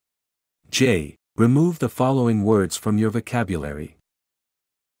J. Remove the following words from your vocabulary.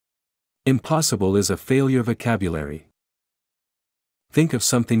 Impossible is a failure vocabulary. Think of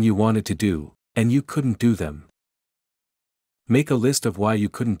something you wanted to do, and you couldn't do them. Make a list of why you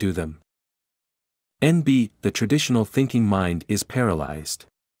couldn't do them. NB. The traditional thinking mind is paralyzed.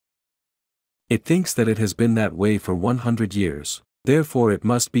 It thinks that it has been that way for 100 years, therefore it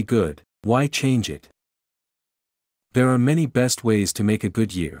must be good. Why change it? There are many best ways to make a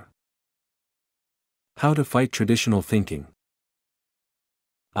good year. How to fight traditional thinking.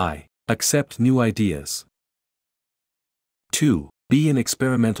 I. Accept new ideas. 2. Be an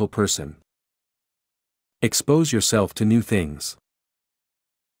experimental person. Expose yourself to new things.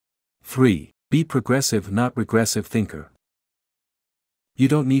 3. Be progressive, not regressive thinker. You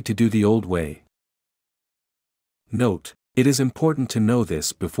don't need to do the old way. Note, it is important to know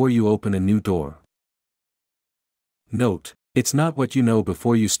this before you open a new door. Note, it's not what you know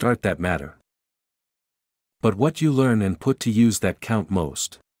before you start that matter, but what you learn and put to use that count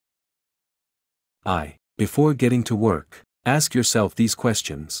most. Before getting to work, ask yourself these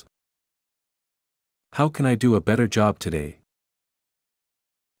questions. How can I do a better job today?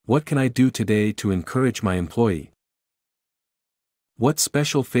 What can I do today to encourage my employee? What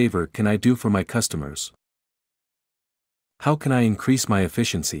special favor can I do for my customers? How can I increase my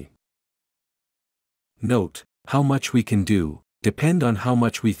efficiency? Note, how much we can do, depend on how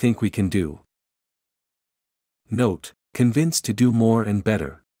much we think we can do. Note, convinced to do more and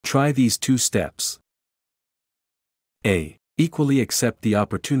better, try these 2 steps. A. Equally accept the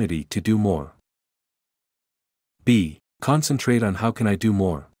opportunity to do more. B. Concentrate on how can I do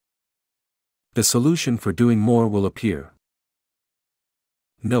more. The solution for doing more will appear.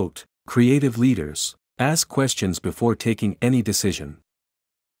 Note, creative leaders, ask questions before taking any decision.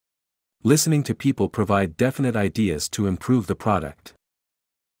 Listening to people provide definite ideas to improve the product.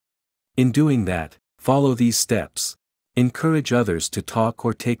 In doing that, follow these steps. Encourage others to talk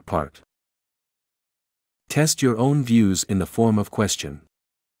or take part. Test your own views in the form of question.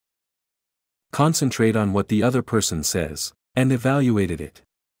 Concentrate on what the other person says, and evaluate it.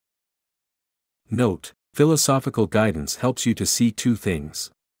 Note, philosophical guidance helps you to see 2 things.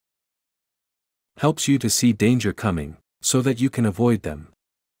 Helps you to see danger coming, so that you can avoid them.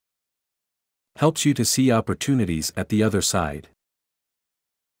 Helps you to see opportunities at the other side.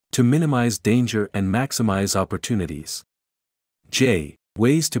 To minimize danger and maximize opportunities. J.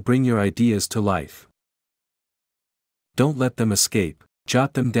 Ways to bring your ideas to life. Don't let them escape,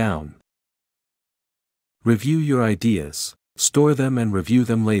 jot them down. Review your ideas, store them and review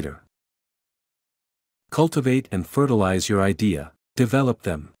them later. Cultivate and fertilize your idea, develop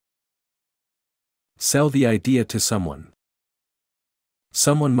them. Sell the idea to someone.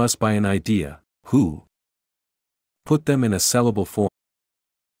 Someone must buy an idea. Who? Put them in a sellable form.